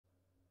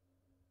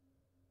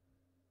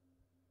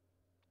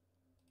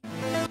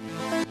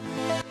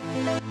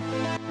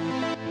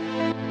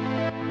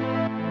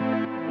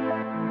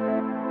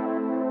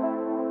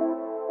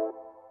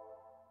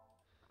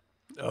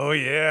Oh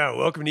yeah,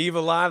 welcome to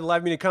Eviliv3, the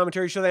live media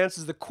commentary show that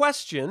answers the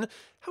question,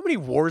 how many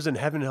wars in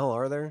heaven and hell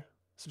are there?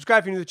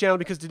 Subscribe if you're new to the channel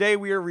because today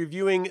we are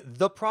reviewing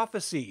The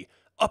Prophecy,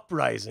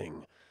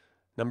 Uprising,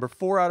 number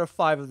 4 out of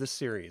 5 of this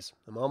series.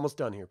 I'm almost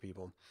done here,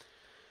 people.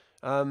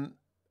 And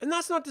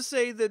that's not to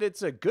say that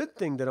it's a good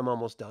thing that I'm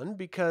almost done,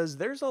 because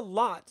there's a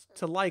lot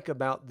to like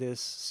about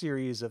this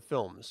series of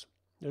films.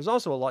 There's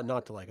also a lot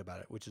not to like about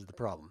it, which is the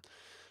problem.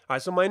 All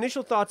right, so my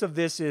initial thoughts of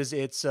this is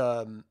it's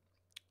a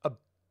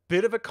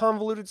bit of a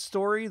convoluted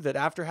story that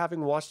after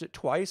having watched it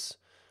twice,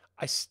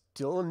 I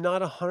still am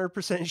not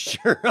 100%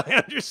 sure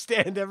I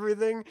understand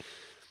everything,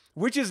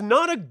 which is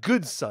not a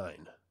good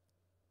sign.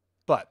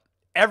 But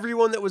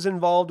everyone that was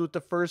involved with the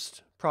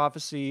first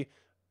prophecy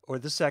or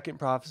the second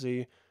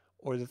prophecy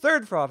or the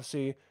third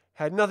prophecy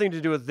had nothing to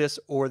do with this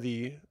or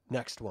the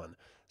next one.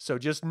 So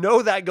just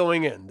know that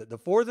going in, that the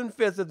 4th and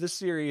 5th of this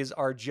series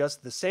are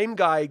just the same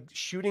guy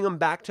shooting them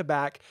back to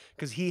back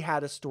because he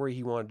had a story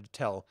he wanted to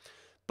tell.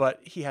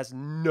 But he has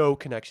no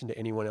connection to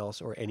anyone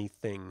else or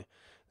anything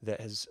that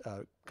has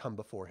come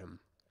before him.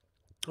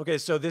 Okay,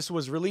 so this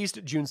was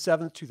released June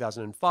 7th,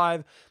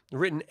 2005,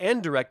 written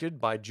and directed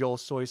by Joel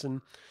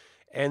Soisson.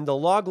 And the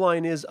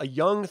logline is, a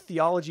young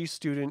theology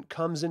student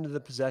comes into the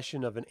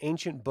possession of an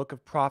ancient book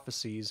of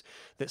prophecies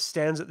that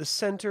stands at the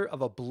center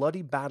of a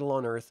bloody battle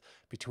on earth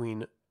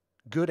between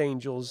good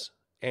angels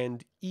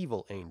and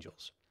evil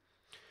angels.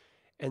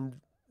 And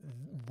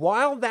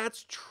while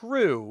that's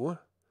true,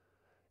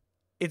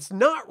 it's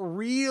not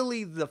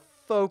really the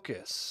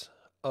focus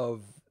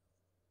of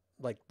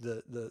like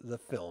the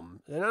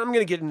film. And I'm going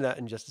to get into that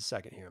in just a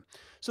second here.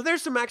 So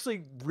there's some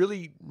actually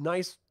really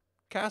nice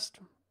cast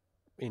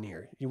in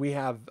here. We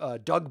have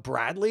Doug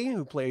Bradley,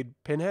 who played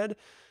Pinhead,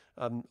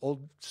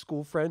 old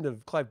school friend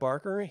of Clive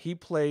Barker. He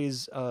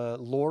plays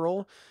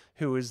Laurel,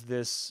 who is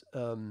this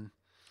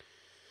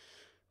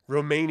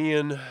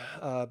Romanian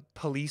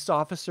police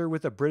officer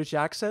with a British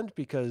accent,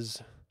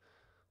 because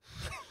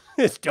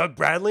it's Doug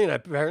Bradley, and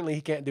apparently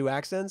he can't do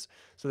accents.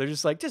 So they're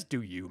just like, just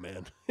do you,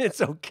 man. It's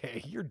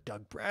okay. You're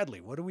Doug Bradley.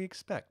 What do we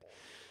expect?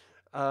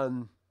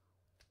 And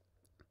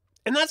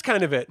that's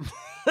kind of it.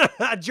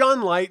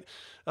 John Light,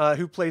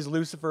 who plays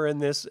Lucifer in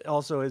this,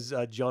 also is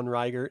John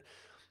Reigert.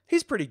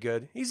 He's pretty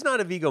good. He's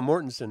not a Viggo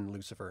Mortensen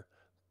Lucifer,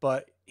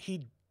 but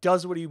he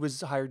does what he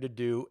was hired to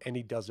do, and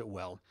he does it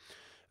well.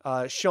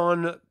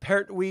 Sean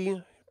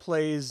Pertwee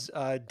plays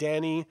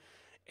Danny,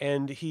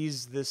 and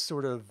he's this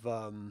sort of...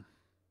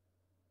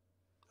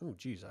 oh,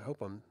 geez, I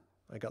hope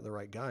I got the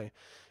right guy.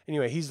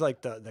 Anyway, he's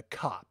like the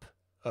cop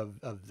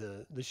of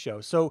the show.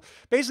 So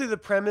basically the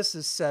premise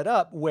is set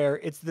up where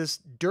it's this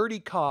dirty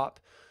cop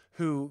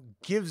who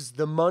gives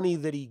the money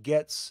that he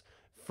gets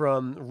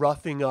from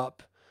roughing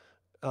up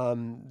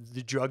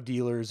the drug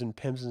dealers and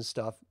pimps and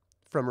stuff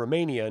from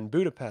Romania and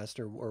Budapest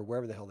or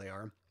wherever the hell they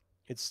are.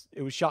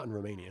 It was shot in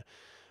Romania.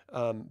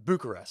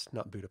 Bucharest,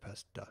 not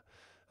Budapest.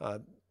 Duh.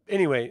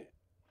 Anyway,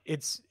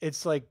 it's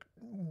like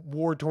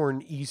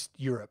war-torn East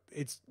Europe.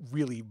 It's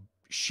really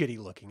shitty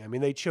looking. I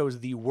mean, they chose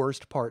the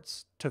worst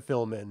parts to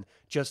film in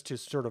just to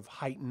sort of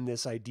heighten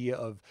this idea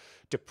of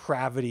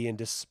depravity and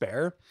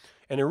despair.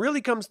 And it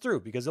really comes through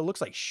because it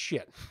looks like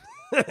shit.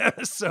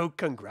 So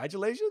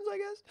congratulations, I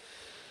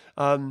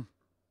guess.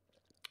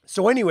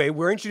 So anyway,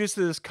 we're introduced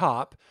to this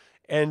cop,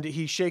 and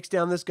he shakes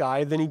down this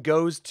guy. Then he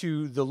goes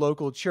to the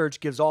local church,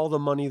 gives all the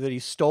money that he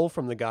stole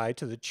from the guy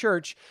to the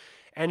church.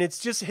 And it's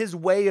just his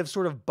way of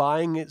sort of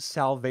buying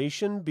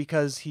salvation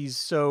because he's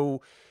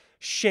so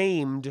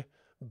shamed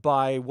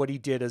by what he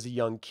did as a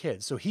young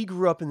kid. So he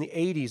grew up in the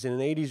 80s, and in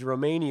the 80s,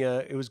 Romania,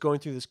 it was going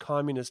through this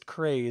communist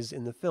craze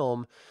in the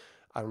film.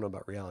 I don't know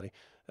about reality.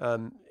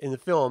 In the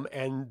film,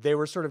 and they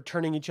were sort of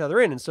turning each other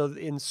in. And so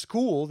in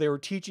school, they were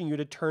teaching you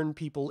to turn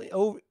people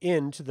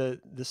into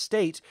the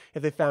state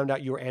if they found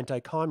out you were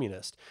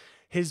anti-communist.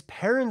 His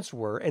parents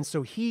were, and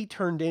so he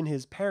turned in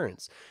his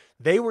parents.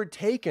 They were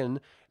taken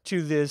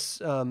to this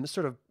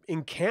sort of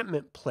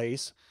encampment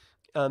place,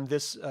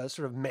 this sort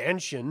of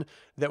mansion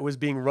that was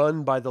being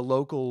run by the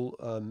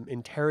local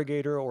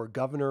interrogator or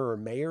governor or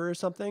mayor or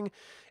something,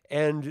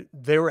 and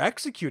they were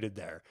executed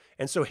there.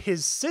 And so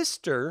his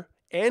sister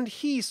and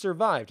he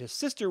survived. His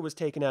sister was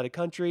taken out of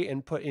country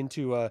and put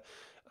into a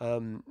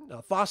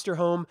foster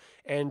home,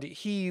 and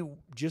he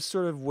just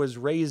sort of was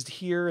raised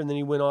here, and then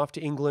he went off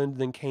to England,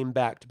 then came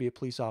back to be a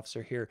police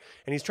officer here.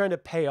 And he's trying to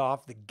pay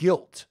off the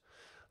guilt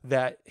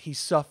that he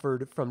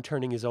suffered from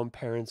turning his own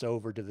parents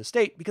over to the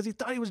state because he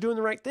thought he was doing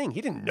the right thing.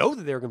 He didn't know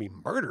that they were going to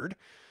be murdered.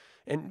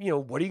 And,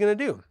 what are you going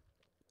to do?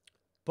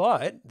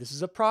 But this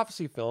is a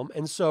prophecy film.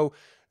 And so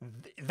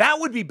that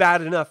would be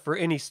bad enough for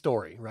any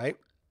story, right?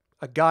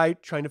 A guy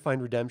trying to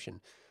find redemption.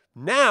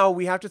 Now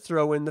we have to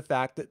throw in the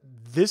fact that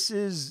this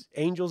is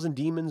angels and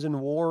demons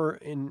and war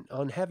in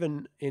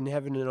heaven and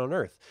on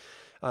earth.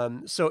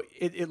 So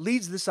it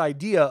leads this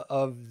idea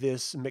of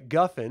this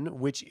MacGuffin,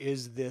 which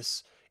is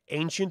this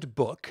ancient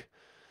book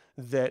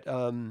that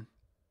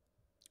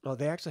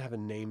they actually have a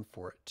name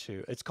for it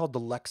too. It's called the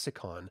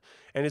Lexicon,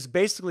 and it's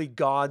basically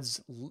God's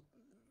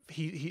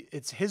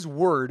it's his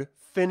word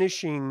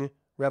finishing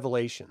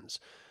Revelations.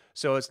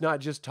 So it's not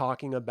just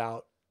talking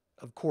about,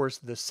 of course,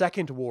 the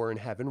second war in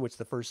heaven, which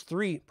the first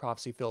 3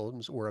 prophecy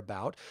films were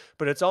about,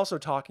 but it's also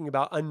talking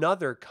about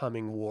another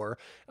coming war,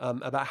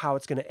 about how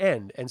it's going to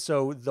end. And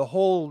so the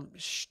whole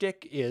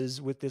shtick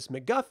is with this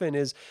MacGuffin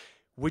is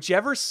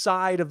whichever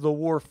side of the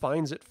war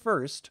finds it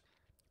first,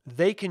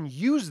 they can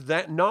use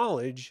that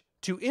knowledge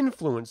to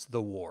influence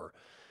the war.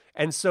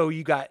 And so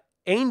you got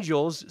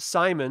angels,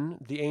 Simon,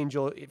 the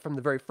angel from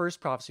the very first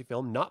prophecy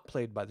film, not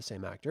played by the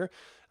same actor.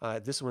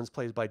 This one's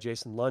played by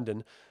Jason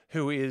London,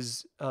 who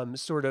is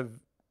sort of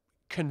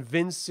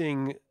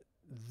convincing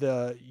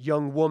the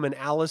young woman,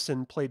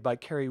 Allison, played by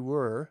Carrie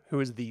Wurr, who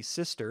is the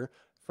sister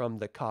from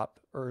the cop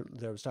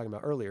that I was talking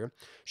about earlier.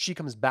 She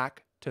comes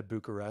back to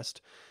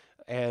Bucharest,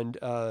 and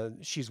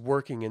she's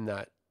working in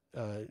that.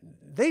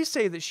 They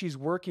say that she's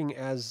working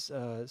as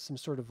some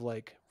sort of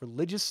like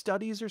religious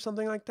studies or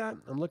something like that.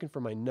 I'm looking for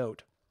my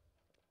note,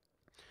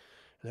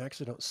 and I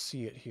actually don't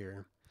see it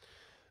here.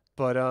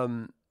 But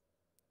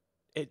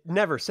it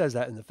never says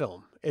that in the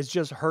film. It's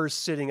just her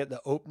sitting at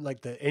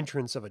the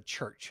entrance of a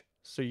church.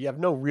 So you have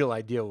no real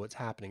idea what's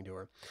happening to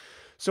her.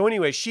 So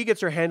anyway, she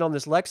gets her hand on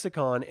this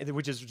lexicon,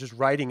 which is just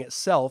writing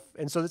itself.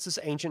 And so it's this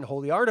ancient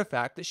holy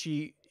artifact that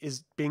she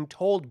is being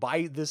told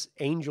by this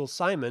angel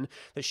Simon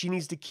that she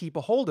needs to keep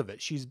a hold of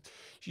it. She's,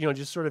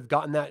 just sort of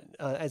gotten that,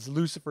 as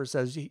Lucifer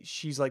says,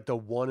 she's like the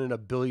 1 in a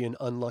billion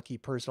unlucky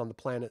person on the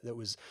planet that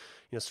was,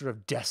 sort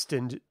of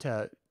destined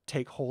to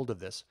take hold of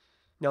this.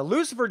 Now,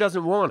 Lucifer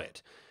doesn't want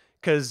it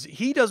because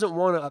he doesn't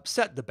want to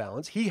upset the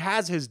balance. He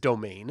has his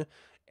domain.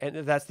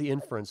 And that's the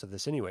inference of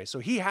this anyway. So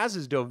he has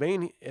his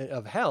domain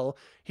of hell.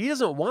 He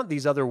doesn't want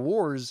these other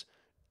wars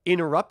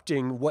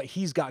interrupting what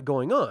he's got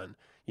going on.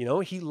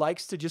 He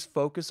likes to just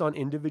focus on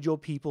individual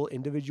people,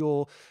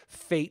 individual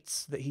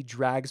fates that he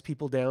drags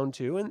people down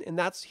to.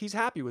 And he's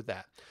happy with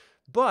that.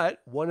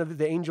 But one of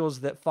the angels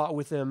that fought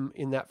with him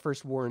in that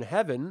first war in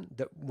heaven,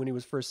 that when he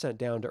was first sent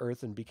down to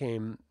earth and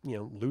became,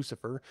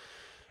 Lucifer,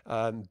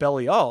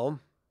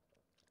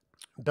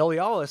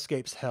 Belial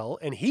escapes hell,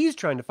 and he's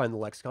trying to find the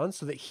lexicon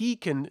so that he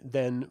can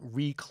then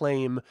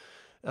reclaim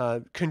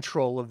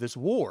control of this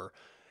war.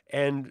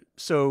 And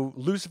so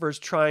Lucifer's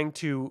trying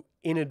to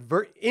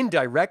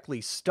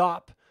indirectly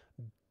stop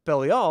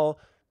Belial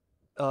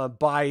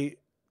by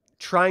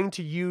trying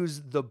to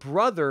use the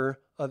brother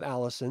of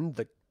Allison,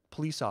 the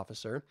police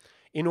officer,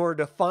 in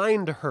order to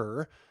find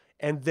her,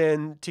 and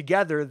then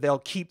together they'll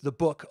keep the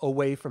book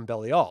away from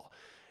Belial.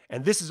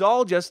 And this is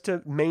all just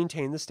to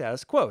maintain the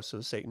status quo.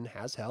 So Satan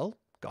has hell,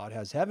 God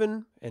has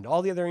heaven, and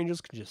all the other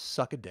angels can just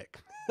suck a dick,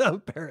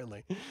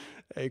 apparently.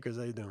 Hey, Chris,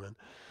 how you doing, man?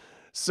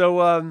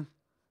 So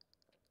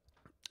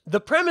the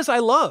premise I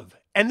love,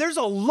 and there's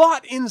a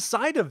lot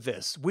inside of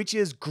this, which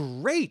is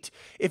great.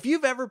 If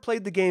you've ever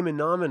played the game in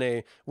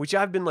Nomine, which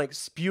I've been like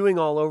spewing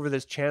all over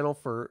this channel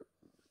for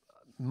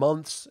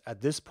months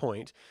at this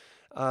point,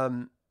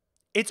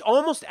 it's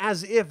almost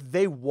as if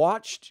they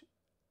watched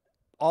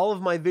all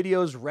of my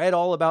videos, read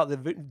all about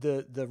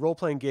the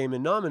role-playing game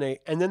in Nomine,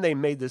 and then they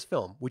made this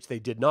film, which they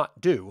did not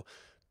do.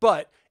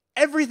 But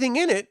everything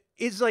in it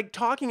is like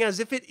talking as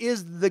if it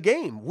is the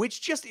game,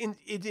 which just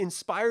it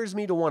inspires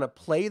me to want to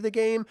play the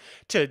game,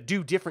 to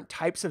do different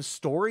types of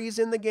stories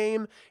in the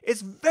game.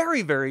 It's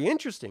very, very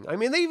interesting. I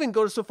mean, they even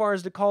go so far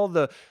as to call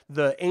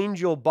the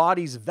angel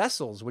bodies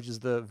vessels, which is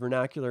the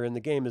vernacular in the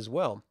game as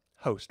well.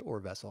 Host or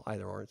vessel,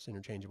 either or, it's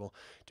interchangeable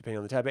depending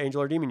on the type of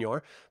angel or demon you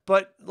are.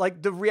 But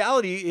like the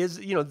reality is,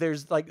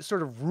 there's like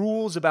sort of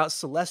rules about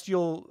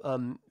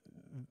celestial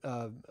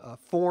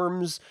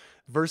forms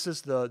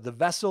versus the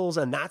vessels,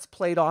 and that's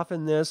played off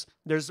in this.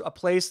 There's a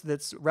place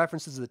that's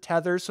references the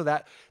tether, so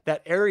that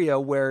area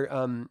where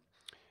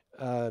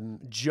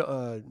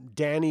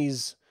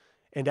Danny's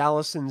and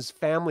Allison's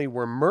family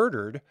were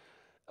murdered,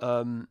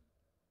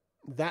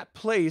 that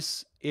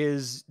place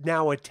is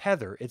now a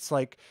tether. It's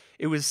like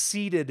it was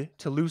ceded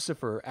to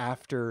Lucifer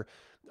after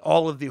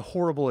all of the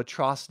horrible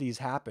atrocities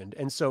happened.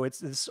 And so it's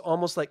this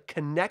almost like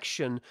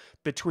connection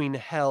between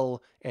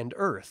hell and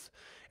earth.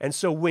 And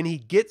so when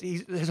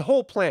his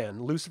whole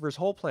plan, Lucifer's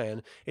whole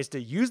plan, is to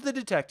use the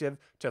detective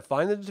to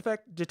find the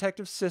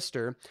detective's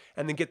sister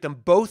and then get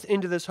them both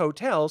into this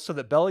hotel so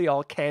that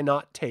Belial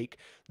cannot take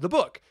the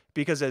book.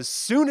 Because as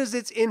soon as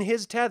it's in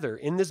his tether,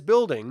 in this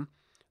building,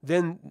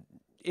 then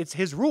it's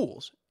his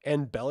rules,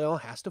 and Belial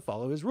has to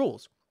follow his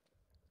rules.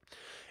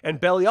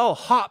 And Belial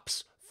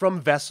hops from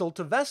vessel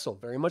to vessel,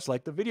 very much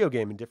like the video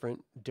game in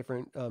different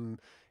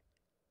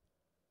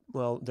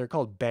well, they're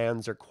called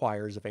bands or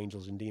choirs of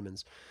angels and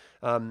demons,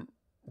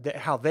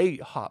 how they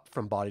hop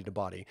from body to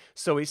body.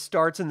 So he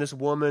starts in this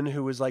woman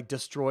who was like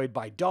destroyed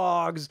by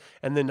dogs,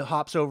 and then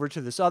hops over to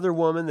this other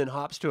woman, then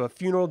hops to a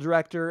funeral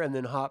director, and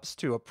then hops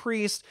to a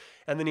priest,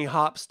 and then he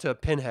hops to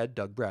Pinhead,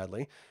 Doug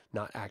Bradley,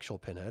 not actual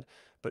Pinhead,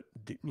 but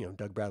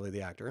Doug Bradley,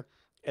 the actor.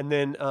 And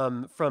then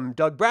from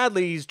Doug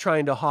Bradley, he's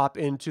trying to hop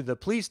into the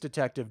police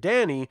detective,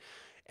 Danny.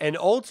 And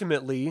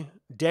ultimately,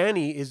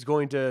 Danny is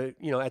going to,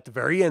 at the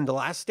very end, the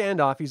last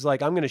standoff, he's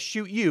like, I'm going to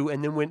shoot you.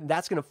 And then when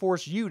that's going to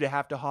force you to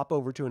have to hop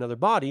over to another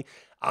body,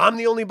 I'm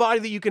the only body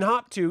that you can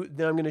hop to,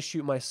 then I'm going to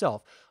shoot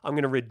myself. I'm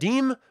going to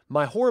redeem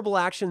my horrible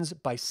actions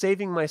by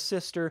saving my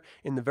sister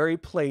in the very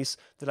place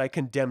that I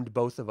condemned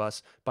both of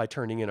us by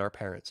turning in our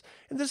parents.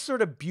 And this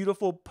sort of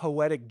beautiful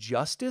poetic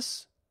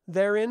justice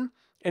therein.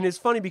 And it's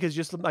funny because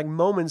just like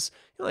moments,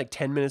 like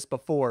 10 minutes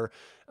before,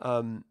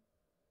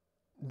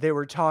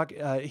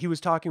 he was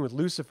talking with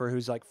Lucifer,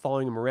 who's like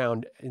following him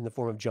around in the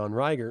form of John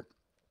Riegert.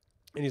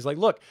 And he's like,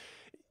 look,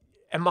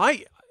 am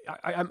I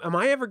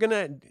ever going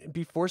to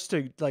be forced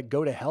to like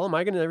go to hell? Am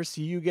I going to ever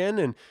see you again?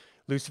 And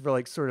Lucifer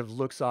like sort of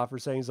looks off for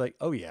saying, he's like,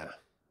 oh yeah,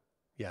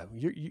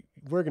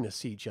 we're going to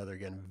see each other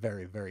again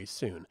very, very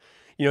soon.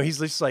 He's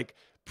just like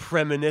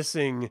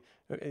premonitioning.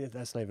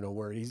 That's not even a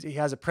word. He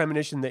has a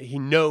premonition that he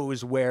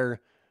knows where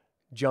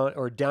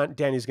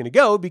Danny's going to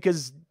go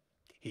because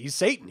he's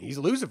Satan. He's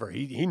Lucifer.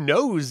 He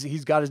knows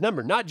he's got his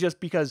number, not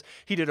just because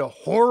he did a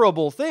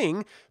horrible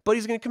thing, but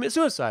he's going to commit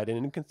suicide. And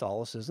in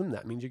Catholicism,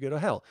 that means you go to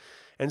hell.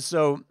 And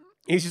so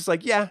he's just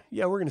like, yeah,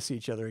 we're going to see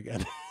each other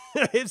again.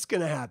 It's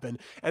going to happen.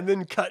 And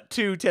then cut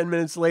to 10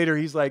 minutes later,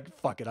 he's like,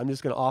 fuck it. I'm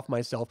just going to off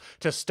myself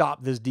to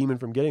stop this demon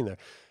from getting there.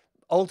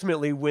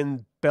 Ultimately,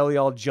 when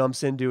Belial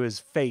jumps into his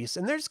face,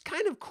 and there's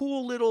kind of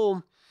cool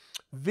little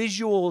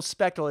visual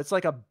spectacle. It's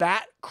like a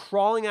bat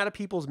crawling out of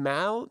people's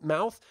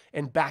mouth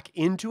and back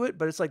into it,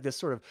 but it's like this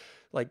sort of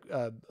like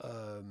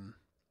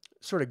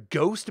sort of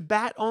ghost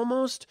bat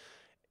almost.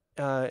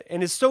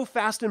 And it's so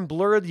fast and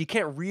blurred that you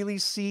can't really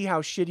see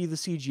how shitty the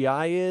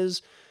CGI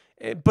is,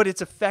 but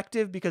it's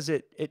effective because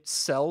it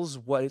sells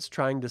what it's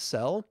trying to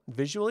sell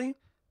visually.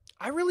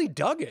 I really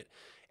dug it.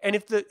 And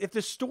if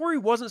the story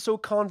wasn't so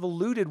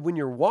convoluted when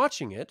you're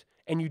watching it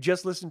and you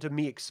just listen to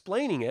me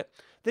explaining it,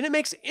 then it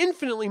makes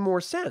infinitely more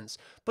sense.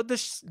 But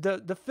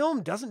the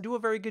film doesn't do a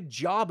very good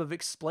job of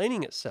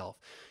explaining itself.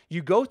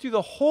 You go through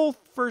the whole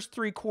first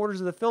 3/4 of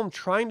the film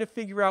trying to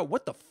figure out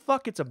what the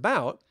fuck it's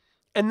about.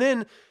 And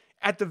then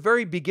at the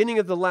very beginning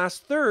of the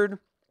last third,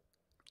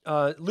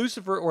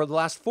 Lucifer, or the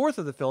last fourth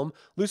of the film,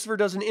 Lucifer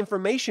does an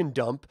information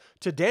dump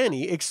to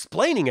Danny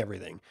explaining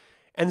everything.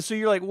 And so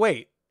you're like,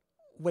 wait,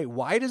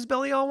 why does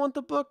Belial want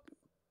the book?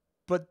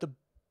 But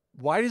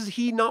why does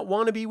he not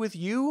want to be with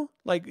you?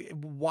 Like,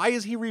 why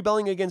is he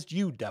rebelling against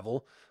you,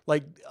 devil?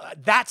 Like,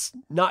 that's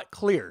not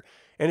clear.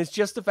 And it's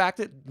just the fact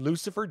that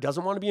Lucifer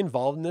doesn't want to be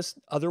involved in this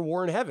other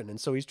war in heaven. And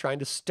so he's trying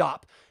to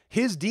stop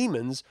his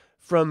demons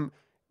from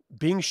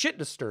being shit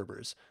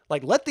disturbers.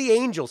 Like, let the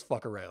angels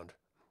fuck around.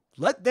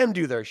 Let them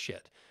do their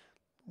shit.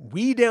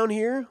 We down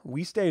here,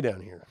 we stay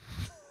down here.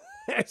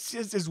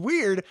 It's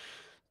weird,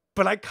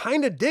 but I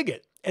kind of dig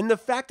it. And the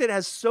fact that it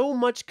has so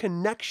much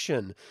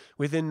connection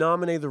within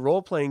Nominate the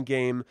role-playing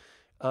game,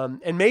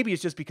 and maybe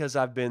it's just because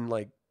I've been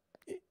like,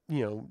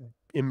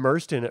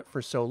 immersed in it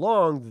for so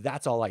long,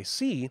 that's all I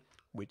see,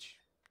 which,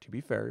 to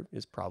be fair,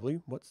 is probably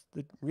what's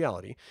the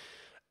reality.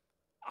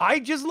 I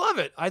just love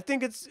it. I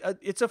think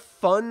it's a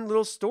fun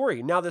little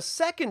story. Now, the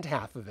second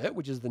half of it,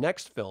 which is the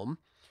next film,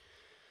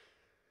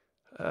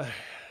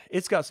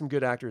 it's got some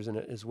good actors in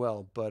it as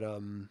well, but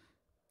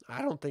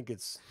I don't think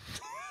it's...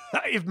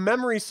 If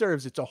memory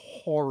serves, it's a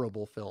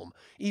horrible film,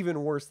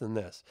 even worse than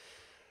this.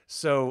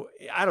 So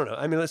I don't know.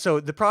 I mean, so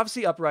the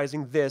Prophecy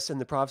Uprising, this,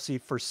 and the Prophecy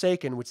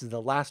Forsaken, which is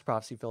the last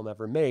prophecy film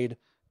ever made,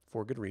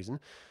 for good reason,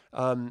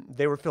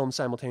 they were filmed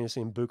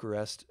simultaneously in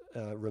Bucharest,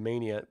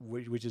 Romania,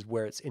 which is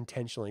where it's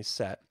intentionally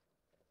set.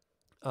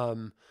 Yeah,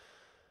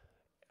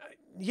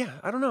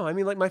 I don't know. I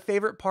mean, like, my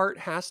favorite part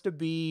has to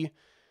be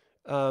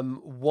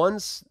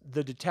once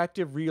the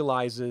detective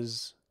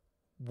realizes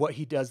what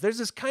he does. There's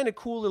this kind of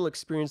cool little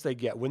experience they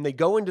get when they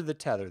go into the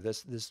Tether,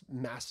 this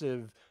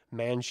massive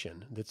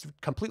mansion that's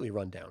completely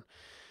run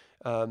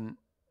down.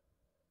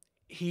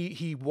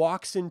 He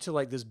walks into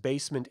like this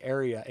basement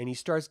area and he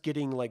starts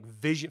getting like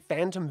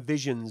phantom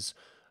visions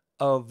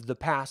of the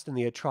past and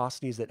the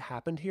atrocities that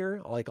happened here,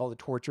 like all the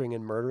torturing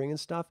and murdering and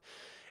stuff.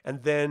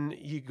 And then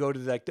you go to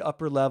like the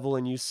upper level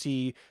and you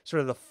see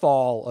sort of the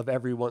fall of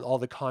everyone, all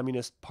the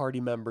Communist Party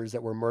members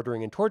that were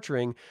murdering and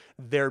torturing.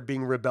 They're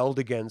being rebelled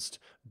against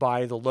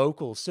by the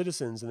local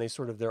citizens, and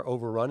they're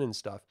overrun and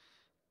stuff.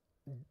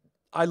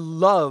 I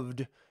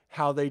loved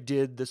how they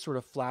did the sort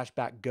of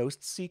flashback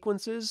ghost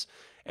sequences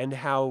and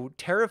how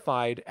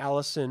terrified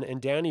Allison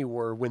and Danny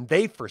were when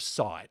they first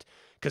saw it,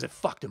 because it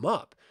fucked him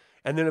up.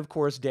 And then, of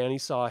course, Danny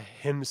saw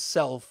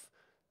himself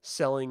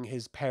selling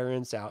his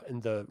parents out,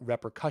 and the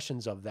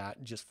repercussions of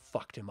that just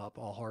fucked him up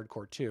all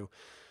hardcore too.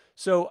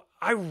 So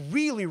I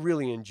really,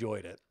 really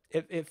enjoyed it.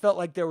 It felt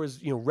like there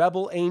was,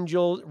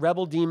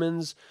 rebel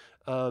demons.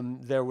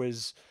 There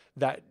was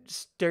that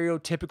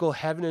stereotypical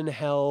heaven and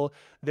hell.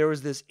 There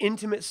was this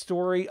intimate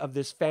story of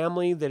this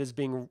family that is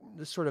being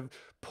sort of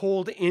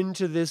pulled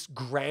into this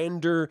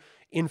grander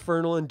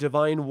infernal and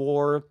divine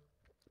war.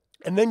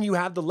 And then you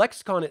have the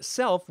lexicon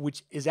itself,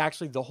 which is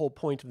actually the whole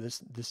point of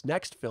this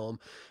next film,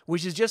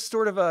 which is just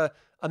sort of a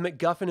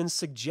MacGuffin and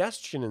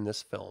suggestion in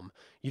this film.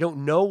 You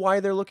don't know why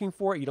they're looking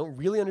for it. You don't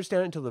really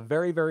understand it until the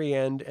very, very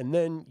end. And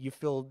then you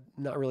feel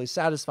not really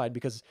satisfied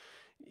because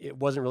it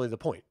wasn't really the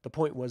point. The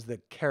point was the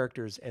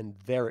characters and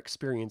their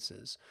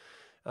experiences.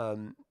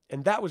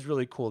 And that was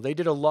really cool. They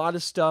did a lot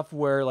of stuff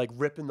where like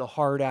ripping the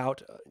heart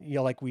out,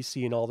 like we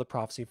see in all the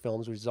prophecy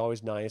films, which is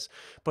always nice.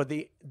 But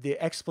the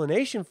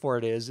explanation for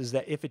it is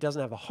that if it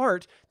doesn't have a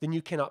heart, then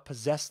you cannot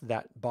possess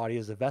that body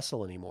as a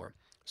vessel anymore.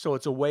 So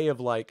it's a way of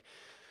like,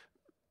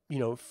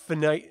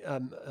 finite,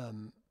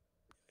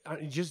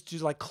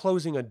 just like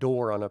closing a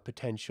door on a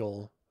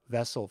potential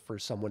vessel for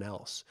someone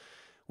else,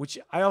 which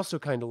I also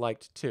kind of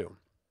liked too.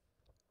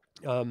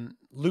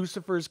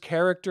 Lucifer's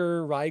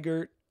character,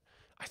 Reigert,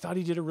 I thought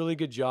he did a really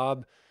good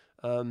job.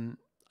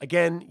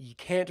 Again, you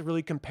can't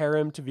really compare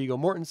him to Viggo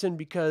Mortensen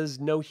because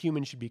no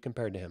human should be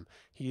compared to him.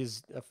 He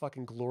is a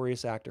fucking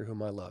glorious actor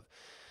whom I love,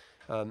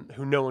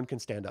 who no one can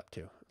stand up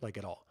to, like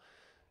at all.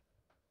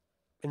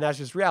 And that's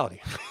just reality.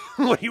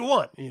 What do you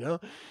want,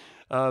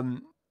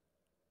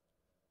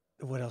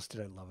 What else did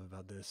I love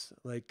about this?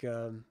 Like,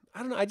 I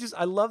don't know.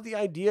 I love the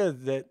idea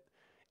that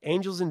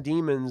angels and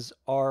demons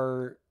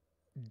are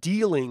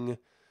dealing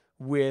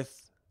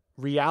with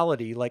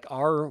reality, like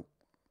our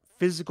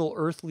physical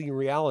earthly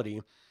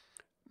reality.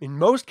 In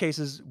most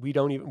cases,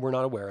 we're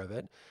not aware of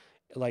it.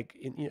 Like,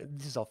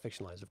 this is all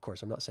fictionalized, of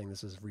course. I'm not saying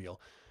this is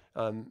real.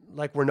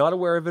 Like, we're not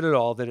aware of it at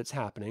all, that it's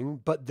happening,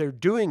 but they're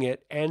doing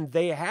it, and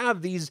they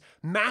have these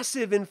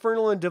massive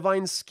infernal and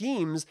divine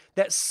schemes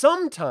that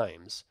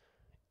sometimes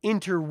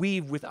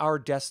interweave with our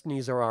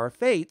destinies or our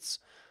fates.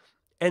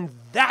 And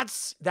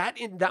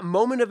that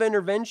moment of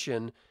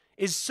intervention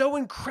is so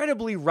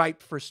incredibly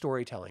ripe for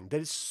storytelling that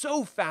it's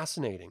so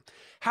fascinating.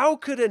 How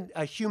could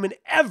a human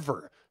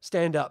ever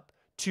stand up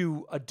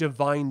to a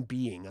divine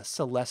being, a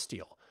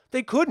celestial?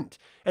 They couldn't.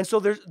 And so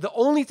the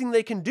only thing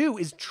they can do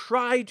is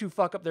try to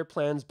fuck up their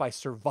plans by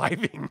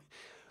surviving.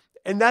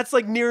 And that's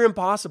like near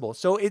impossible.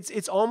 So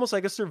it's almost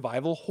like a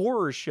survival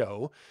horror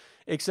show,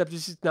 except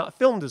it's just not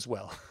filmed as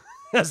well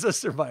as a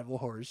survival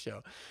horror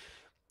show.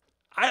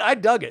 I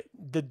dug it.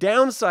 The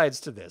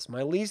downsides to this,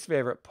 my least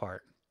favorite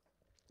part,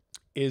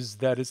 is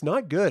that it's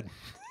not good.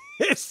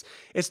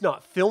 It's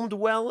not filmed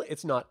well.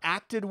 It's not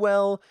acted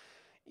well.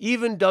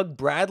 Even Doug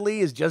Bradley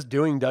is just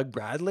doing Doug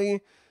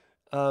Bradley.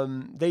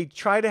 They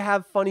try to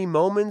have funny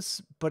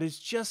moments, but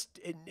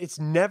it's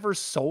never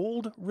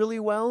sold really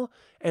well.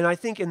 And I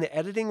think in the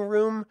editing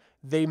room,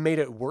 they made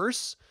it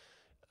worse.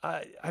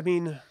 I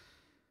mean,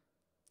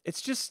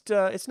 it's just,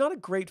 it's not a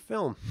great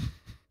film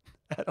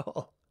at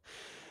all.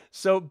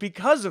 So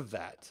because of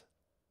that,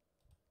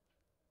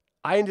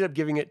 I ended up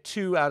giving it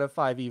 2 out of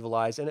 5 evil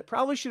eyes, and it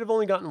probably should have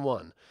only gotten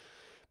 1.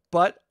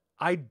 But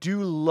I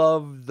do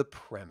love the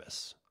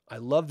premise. I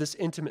love this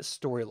intimate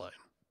storyline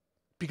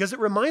because it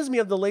reminds me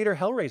of the later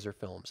Hellraiser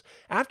films.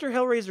 After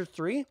Hellraiser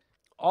 3,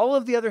 all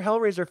of the other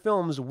Hellraiser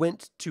films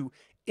went to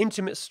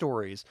intimate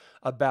stories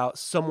about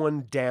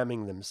someone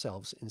damning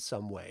themselves in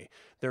some way.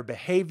 Their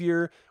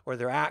behavior or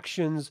their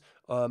actions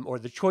or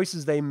the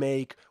choices they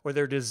make or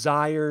their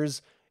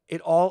desires, it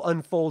all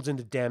unfolds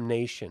into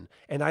damnation.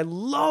 And I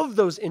love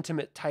those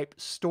intimate type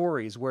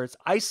stories where it's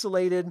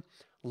isolated,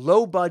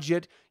 low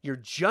budget, you're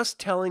just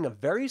telling a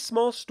very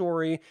small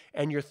story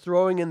and you're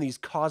throwing in these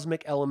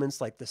cosmic elements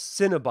like the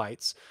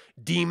Cenobites,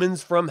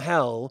 demons from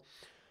hell,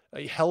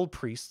 hell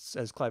priests,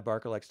 as Clive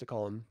Barker likes to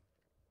call them.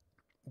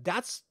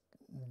 That's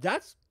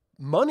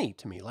money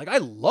to me. Like, I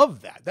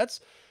love that. That's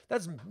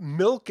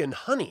milk and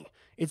honey.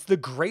 It's the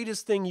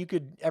greatest thing you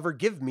could ever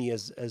give me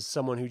as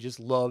someone who just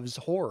loves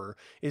horror,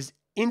 is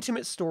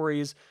intimate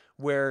stories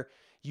where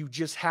you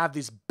just have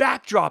this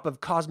backdrop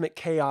of cosmic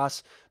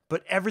chaos,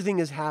 but everything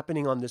is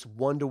happening on this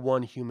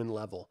one-to-one human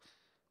level.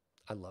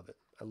 I love it.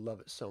 I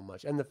love it so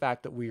much. And the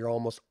fact that we are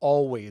almost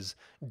always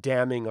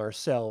damning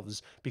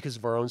ourselves because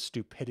of our own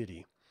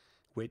stupidity,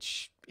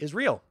 which is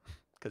real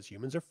because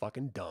humans are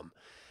fucking dumb.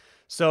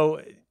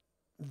 So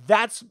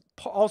that's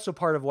also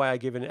part of why I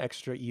give it an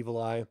extra evil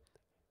eye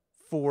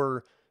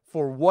for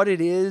what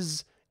it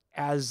is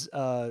as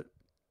a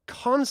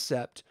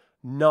concept,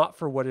 not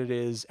for what it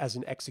is as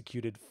an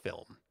executed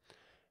film.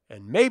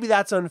 And maybe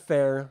that's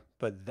unfair,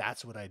 but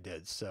that's what I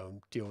did.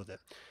 So deal with it.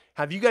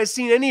 Have you guys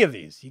seen any of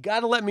these? You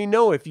got to let me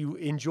know if you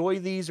enjoy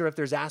these or if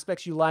there's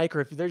aspects you like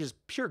or if they're just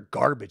pure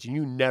garbage and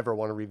you never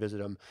want to revisit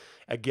them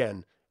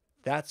again.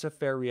 That's a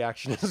fair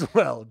reaction as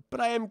well, but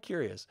I am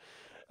curious.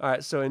 All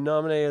right, so In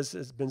Nomine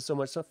has been so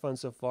much fun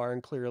so far,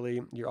 and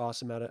clearly you're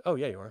awesome at it. Oh,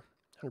 yeah, you are.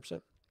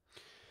 100%.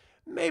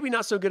 Maybe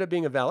not so good at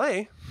being a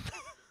valet.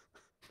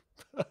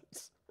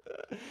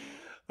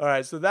 All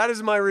right, so that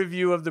is my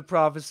review of The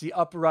Prophecy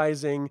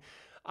Uprising.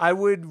 I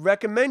would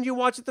recommend you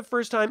watch it the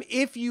first time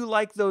if you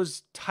like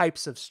those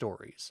types of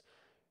stories.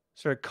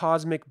 Sort of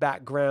cosmic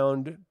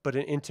background, but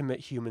an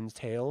intimate human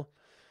tale.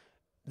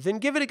 Then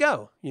give it a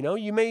go. You know,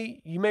 you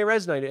may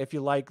resonate if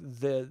you like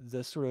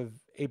the sort of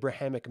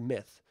Abrahamic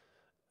myth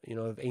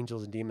of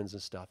angels and demons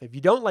and stuff. If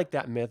you don't like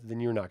that myth, then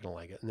you're not going to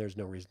like it, and there's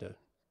no reason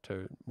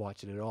to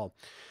watch it at all.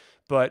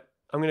 But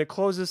I'm going to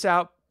close this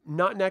out,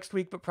 not next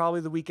week, but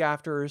probably the week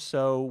after or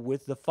so,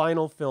 with the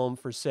final film,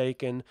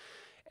 Forsaken.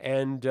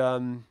 And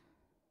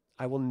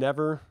I will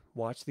never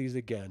watch these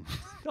again.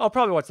 I'll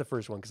probably watch the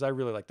first one because I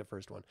really like the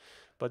first one.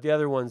 But the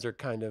other ones are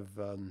kind of...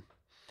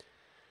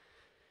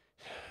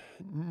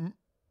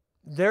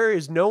 there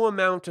is no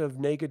amount of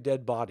naked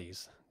dead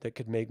bodies that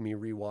could make me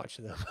rewatch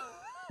them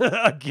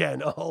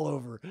again all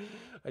over.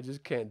 I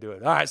just can't do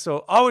it. All right,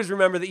 so always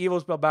remember the evil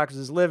spelled backwards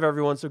is live,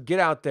 everyone. So get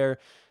out there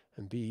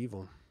and be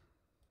evil.